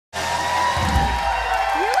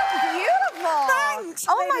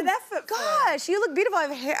Oh my gosh, you look beautiful. I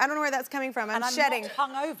have hair. I don't know where that's coming from. I'm shedding.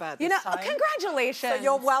 I'm not hungover this you know, time. Congratulations. So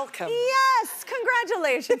you're welcome. Yes,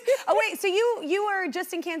 congratulations. Oh wait, so you were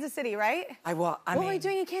just in Kansas City, right? What were you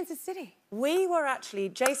doing in Kansas City? We were actually,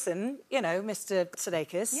 Jason, you know, Mr.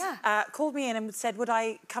 Sudeikis, called me in and said, would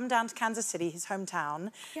I come down to Kansas City, his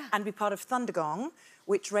hometown, and be part of Thundergong,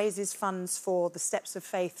 which raises funds for the Steps of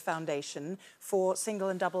Faith Foundation for single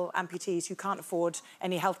and double amputees who can't afford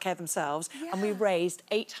any healthcare themselves. Yeah. And we raised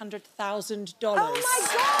 $800,000. Oh, my God!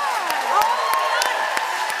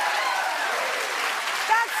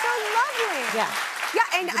 That's so lovely. Yeah. Yeah,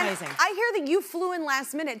 and I hear that you flew in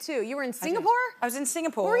last minute, too. You were in Singapore? I was in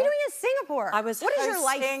Singapore. What were you doing in Singapore? I was What hosting, is your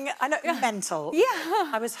life? I know, mental. Yeah.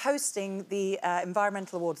 I was hosting the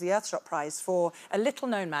Environmental Awards, the Earthshot Prize, for a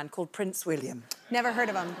little-known man called Prince William. Never heard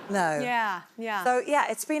of him. No. Yeah, yeah. So, yeah,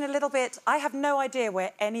 it's been a little bit... I have no idea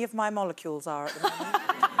where any of my molecules are at the moment.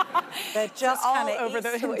 They're just all over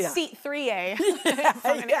the seat 3A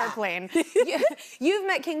from an airplane. You've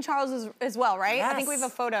met King Charles as well, right? Yes. I think we have a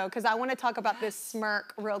photo because I want to talk about this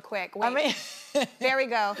smirk real quick. Wait. I mean... There we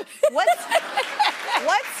go. What's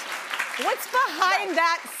behind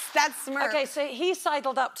that smirk? Okay, so he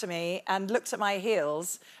sidled up to me and looked at my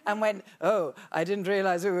heels and went, "Oh, I didn't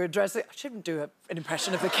realise we were dressing." I shouldn't do an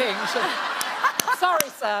impression of the king. Sorry,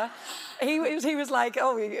 sir. He was like,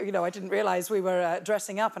 "Oh, you know, I didn't realise we were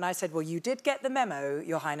dressing up." And I said, "Well, you did get the memo,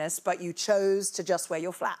 Your Highness, but you chose to just wear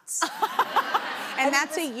your flats." And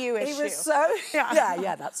that's a you issue. He was so...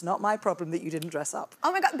 Yeah, that's not my problem that you didn't dress up.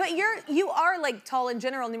 Oh, my God, but you are, like, tall in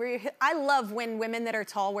general. And I love when women that are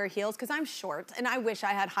tall wear heels, because I'm short, and I wish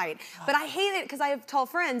I had height. But I hate it because I have tall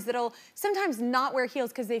friends that'll sometimes not wear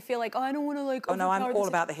heels because they feel like, oh, I don't want to, like... Oh, no, I'm all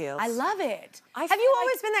about the heels. I love it. Have you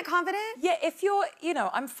always been that confident? Yeah, if you're... You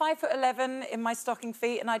know, I'm 5'11" in my stocking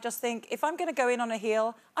feet, and I just think, if I'm going to go in on a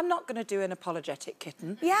heel, I'm not going to do an apologetic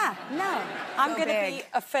kitten. Yeah, no. I'm going to be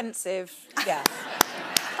offensive. Yeah.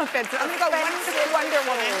 Offensive. I'm gonna go Wonder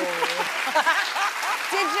Woman.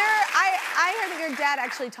 I heard that your dad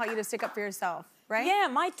actually taught you to stick up for yourself, right? Yeah,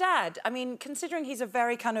 my dad, I mean, considering he's a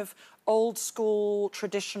very kind of old school,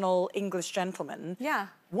 traditional English gentleman. Yeah.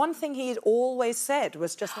 One thing he had always said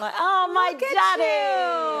was just like, "Oh, my daddy."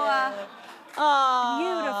 Oh.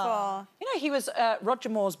 Beautiful. You know, he was Roger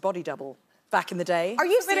Moore's body double back in the day. Are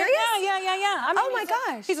you serious? Yeah. I mean, oh, my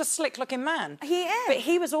gosh. He's a slick-looking man. He is. But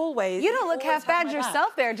he was always... You don't look half bad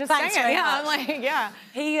yourself there, just Thanks saying. Very much. I'm like, yeah.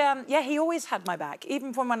 He always had my back,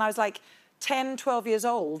 even from when I was, like, 10, 12 years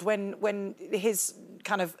old, when his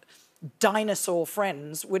kind of dinosaur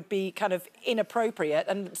friends would be kind of inappropriate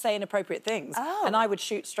and say inappropriate things. Oh. And I would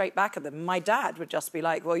shoot straight back at them. My dad would just be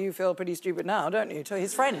like, "Well, you feel pretty stupid now, don't you?" To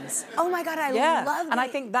his friends. Oh, my God, I love that. And I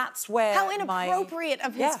think that's where How inappropriate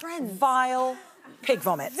of his friends. Vile pig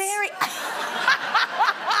vomits. Very...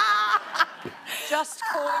 Just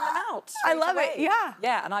calling them out. I love it, yeah.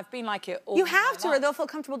 Yeah, and I've been like it all You have my to, life. or they'll feel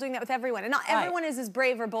comfortable doing that with everyone. And not everyone is as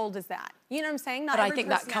brave or bold as that. You know what I'm saying? Not But every I think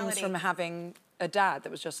that comes from having a dad that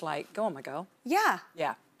was just like, "Go on, my girl." Yeah.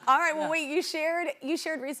 Yeah. All right, well, wait, you shared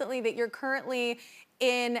recently that you're currently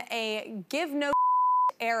in a give no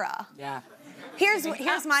era. Yeah. Here's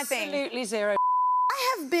my thing. Absolutely zero.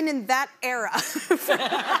 I have been in that era.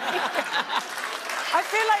 I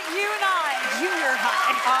feel like you and I... Junior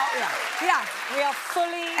high. Oh, yeah. Yeah. We are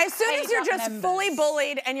fully As soon as you're just fully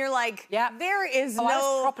bullied and you're like, there is I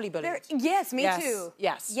was properly bullied. Yes, me too.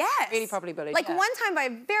 Yes. Yes. Really properly bullied. Like one time by a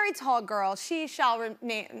very tall girl, she shall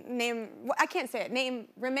name I can't say it.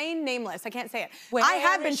 Remain nameless. I can't say it. Where I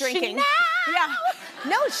have been is she drinking. now? Yeah.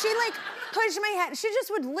 No, she like pushed my head. She just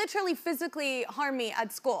would literally physically harm me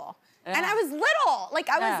at school. Yeah. And I was little. Like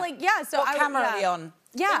I was like, so what camera are we on?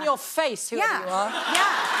 Yeah. In your face, whoever you are. Yeah.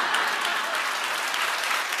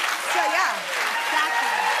 So exactly.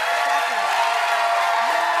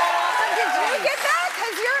 So did you get that?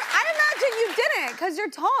 I imagine you didn't, because you're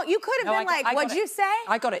tall. You could have been like, what'd you say?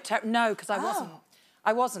 I got it. No, because I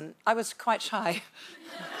wasn't. I was quite shy.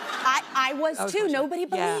 I was too. Nobody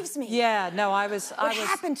believes me. Yeah, no, I was... What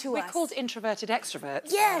happened to us? We're called introverted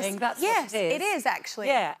extroverts. Yes, That's yes, what it is. It is, actually.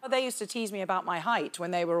 Yeah. They used to tease me about my height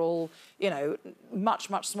when they were all, you know, much,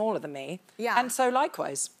 much smaller than me. Yeah. And so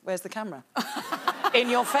likewise, where's the camera? In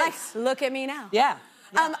your face. Like, look at me now. Yeah.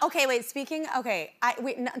 Okay, wait, speaking... Okay,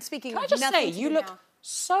 speaking... Can I just say, you look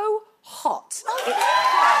so hot. Oh, so do you.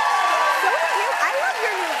 I love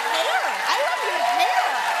your new hair.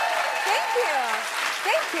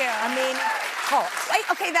 Thank you. I mean, hot.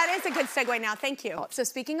 Okay, that is a good segue now. Thank you. So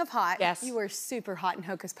speaking of hot, yes. you were super hot in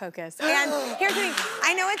Hocus Pocus. And here's the thing.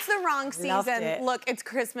 I know it's the wrong season. Look, it's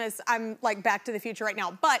Christmas. I'm like Back to the Future right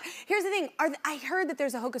now. But here's the thing. I heard that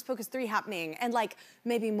there's a Hocus Pocus 3 happening and like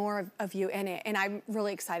maybe more of you in it. And I'm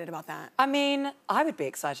really excited about that. I mean, I would be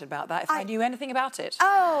excited about that if I knew anything about it.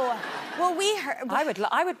 Oh, well, we heard. I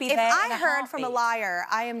would be there. If I heard from a liar,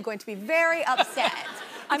 I am going to be very upset.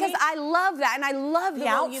 Because I love that, and I love the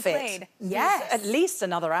role you played. Yes. At least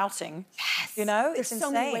another outing. Yes. You know, There's so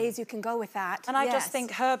many ways you can go with that. And I just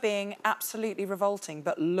think her being absolutely revolting,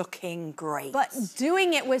 but looking great. But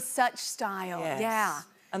doing it with such style. Yes. Yeah.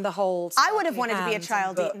 And the whole... I would have wanted to be a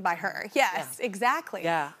child eaten by her. Yes, exactly.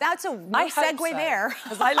 Yeah. That's a segue there.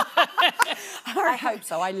 I hope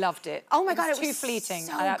so. I loved it. Oh my God, it was too fleeting.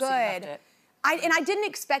 So I absolutely good. loved it. And I didn't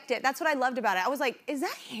expect it. That's what I loved about it. I was like, is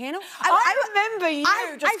that Hannah? I remember you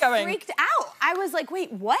just going... I freaked out. I was like,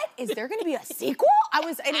 wait, what? Is there going to be a sequel?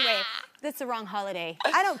 Anyway, that's the wrong holiday.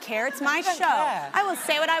 I don't care. It's my show. I will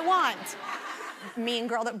say what I want. Mean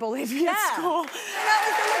girl that bullied me at school. That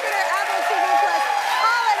was the Look at Her Apple TV Plus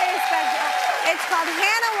holiday special. It's called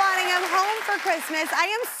Hannah Waddingham Home for Christmas. I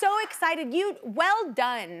am so excited. Well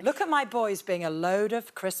done. Look at my boys being a load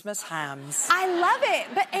of Christmas hams. I love it.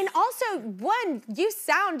 And also, one, you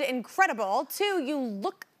sound incredible. Two, you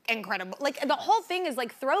look incredible. Like, the whole thing is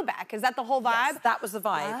like throwback. Is that the whole vibe? Yes, that was the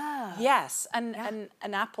vibe. Oh. Yes, and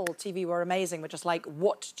Apple TV were amazing. We're just like,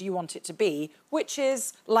 what do you want it to be? Which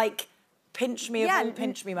is like... pinch me of all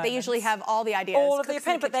pinch me moments. They usually have all the ideas. All of the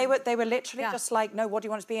opinion, but they were literally just like, no, what do you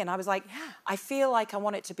want it to be? And I was like, I feel like I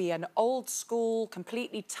want it to be an old school,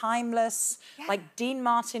 completely timeless, like Dean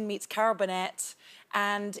Martin meets Carol Burnett.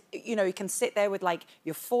 And, you know, you can sit there with, like,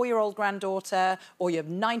 your 4-year-old granddaughter or your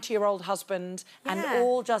 90-year-old husband and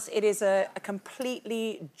all just, it is a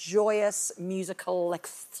completely joyous musical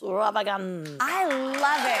extravaganza. I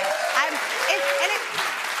love it.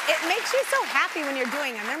 It makes you so happy when you're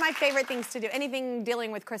doing them. They're my favorite things to do, anything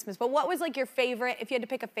dealing with Christmas. But what was, like, your favorite, if you had to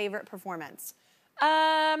pick a favorite performance? Do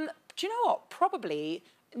you know what? Probably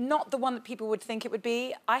not the one that people would think it would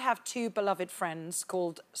be. I have two beloved friends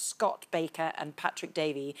called Scott Baker and Patrick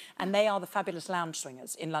Davey, and they are the Fabulous Lounge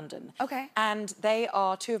Swingers in London. Okay. And they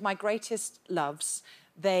are two of my greatest loves.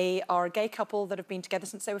 They are a gay couple that have been together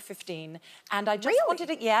since they were 15. And I just wanted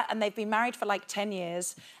it, and they've been married for like 10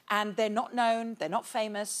 years. And they're not known, they're not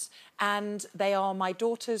famous, and they are my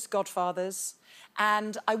daughter's godfathers.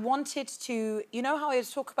 And I wanted to, you know how I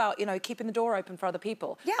talk about, you know, keeping the door open for other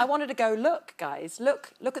people? Yeah. I wanted to go, look, guys,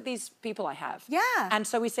 look at these people I have. Yeah. And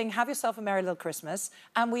so we sing Have Yourself a Merry Little Christmas,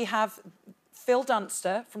 and we have Phil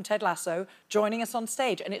Dunster from Ted Lasso joining us on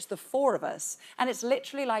stage, and it's the four of us, and it's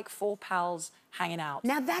literally like four pals hanging out.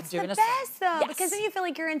 Now that's the best, though, because then you feel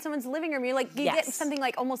like you're in someone's living room. You get something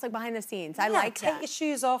like almost like behind the scenes. I like that. Take your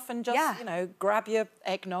shoes off and just, you know, grab your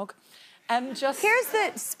eggnog. And just... Here's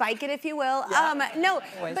the spike it, if you will. No,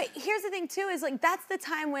 but here's the thing, too, is, like, that's the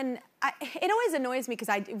time when... it always annoys me,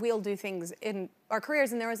 because we'll do things in our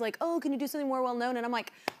careers, and they're always like, oh, can you do something more well-known? And I'm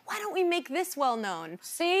like, why don't we make this well-known?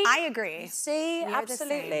 See? I agree. See?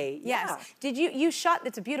 Absolutely. Yes. Did you shot...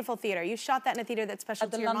 It's a beautiful theatre. You shot that in a theatre that's special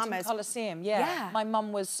to your mama's. At the London Coliseum, yeah. My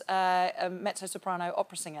mum was a mezzo-soprano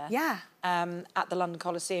opera singer. Yeah. At the London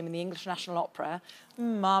Coliseum in the English National Opera.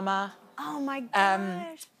 Mama. Oh, my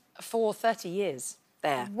gosh. For 30 years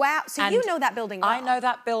there. Wow, so you know that building well. I know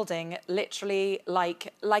that building literally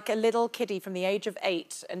like a little kiddie from the age of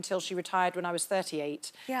 8 until she retired when I was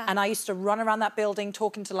 38. Yeah. And I used to run around that building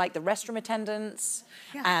talking to like the restroom attendants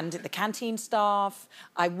and the canteen staff.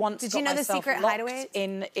 I once Did you know the secret hideaway?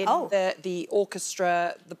 In the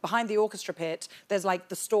orchestra, behind the orchestra pit, there's like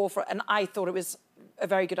the store for, and I thought it was a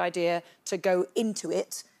very good idea to go into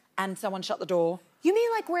it, and someone shut the door. You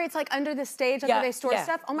mean like where it's like under the stage, like where they store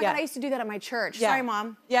stuff? Oh my God, I used to do that at my church. Sorry,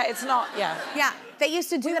 Mom. Yeah, it's not, Yeah, they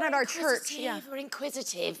used to do that at our church. We're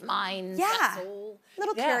inquisitive minds, yeah. That's all. A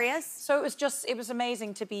little curious. So it was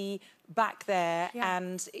amazing to be back there,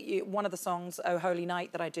 and one of the songs, Oh Holy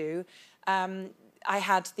Night, that I do, I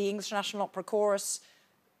had the English National Opera Chorus,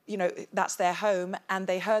 you know, that's their home, and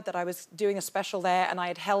they heard that I was doing a special there, and I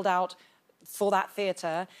had held out for that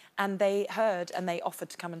theatre, and they heard and they offered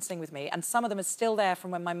to come and sing with me, and some of them are still there from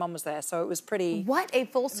when my mum was there, so it was pretty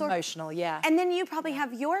emotional. And then you probably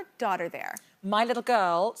have your daughter there. My little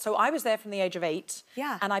girl, so I was there from the age of 8,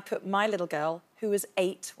 and I put my little girl, who was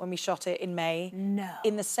 8 when we shot it in May,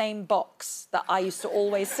 in the same box that I used to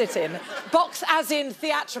always sit in. Box as in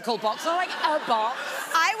theatrical box, not like a box.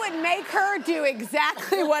 I would make her do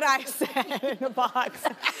exactly what I said in the box.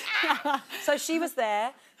 So she was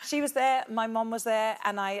there, my mum was there,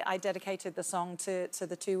 and I dedicated the song to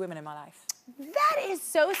the two women in my life. That is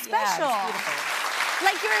so special. Yeah, it's beautiful.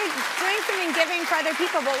 Like you're doing something giving for other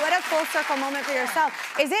people, but what a full circle moment for yourself.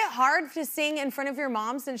 Is it hard to sing in front of your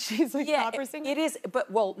mom since she's like an opera singer? It is, but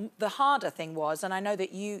well, the harder thing was, and I know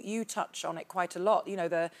that you touch on it quite a lot, you know,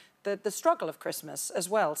 the struggle of Christmas as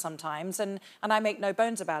well sometimes, and I make no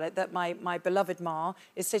bones about it, that my beloved Ma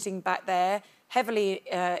is sitting back there, heavily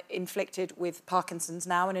inflicted with Parkinson's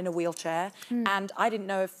now and in a wheelchair, and I didn't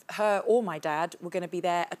know if her or my dad were going to be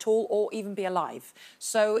there at all or even be alive.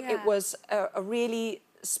 So it was a really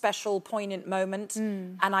special, poignant moment,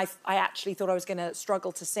 and I actually thought I was going to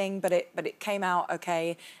struggle to sing, but it came out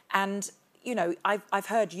okay. And you know, I've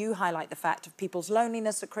heard you highlight the fact of people's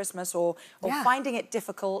loneliness at Christmas or finding it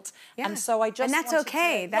difficult, and so I just and that's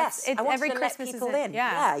okay. I wanted every to Christmas let people in.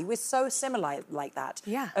 Yeah, we're so similar like that.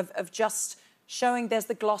 Yeah, of just showing there's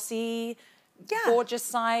the glossy, gorgeous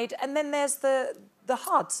side, and then there's the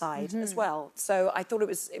hard side as well. So I thought it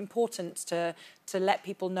was important to let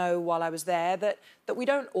people know while I was there that we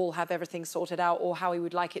don't all have everything sorted out or how we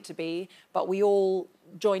would like it to be, but we all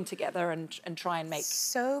join together and try and make.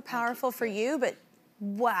 So powerful for you, but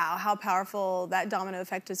wow, how powerful that domino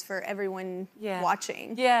effect is for everyone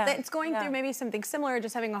watching. Yeah. That's going through maybe something similar,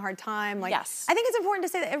 just having a hard time. Like, yes. I think it's important to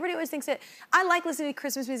say that everybody always thinks that I like listening to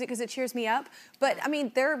Christmas music because it cheers me up. But I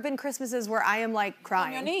mean, there have been Christmases where I am like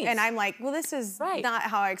crying. On your knees. And I'm like, well, this is not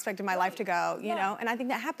how I expected my life to go, you know? And I think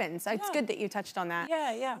that happens. It's good that you touched on that.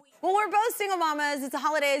 Yeah, yeah. Well, we're both single mamas. It's the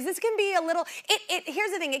holidays. This can be a little,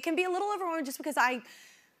 here's the thing. It can be a little overwhelming just because I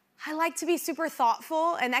like to be super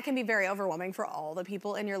thoughtful, and that can be very overwhelming for all the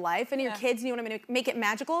people in your life and your kids, and you want to make it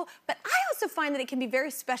magical. But I also find that it can be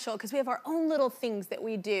very special because we have our own little things that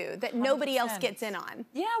we do that 100%. Nobody else gets in on.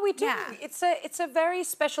 Yeah, we do. Yeah. It's a very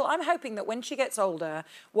special. I'm hoping that when she gets older,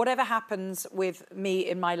 whatever happens with me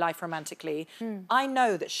in my life romantically, I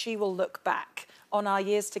know that she will look back on our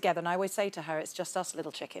years together, and I always say to her, it's just us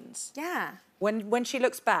little chickens. Yeah. When she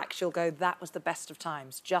looks back, she'll go, that was the best of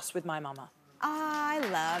times, just with my mama. I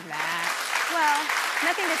love that. Well,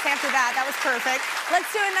 nothing to say after that. That was perfect.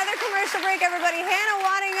 Let's do another commercial break, everybody. Hannah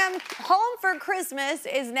Waddingham, Home for Christmas,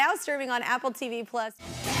 is now streaming on Apple TV+.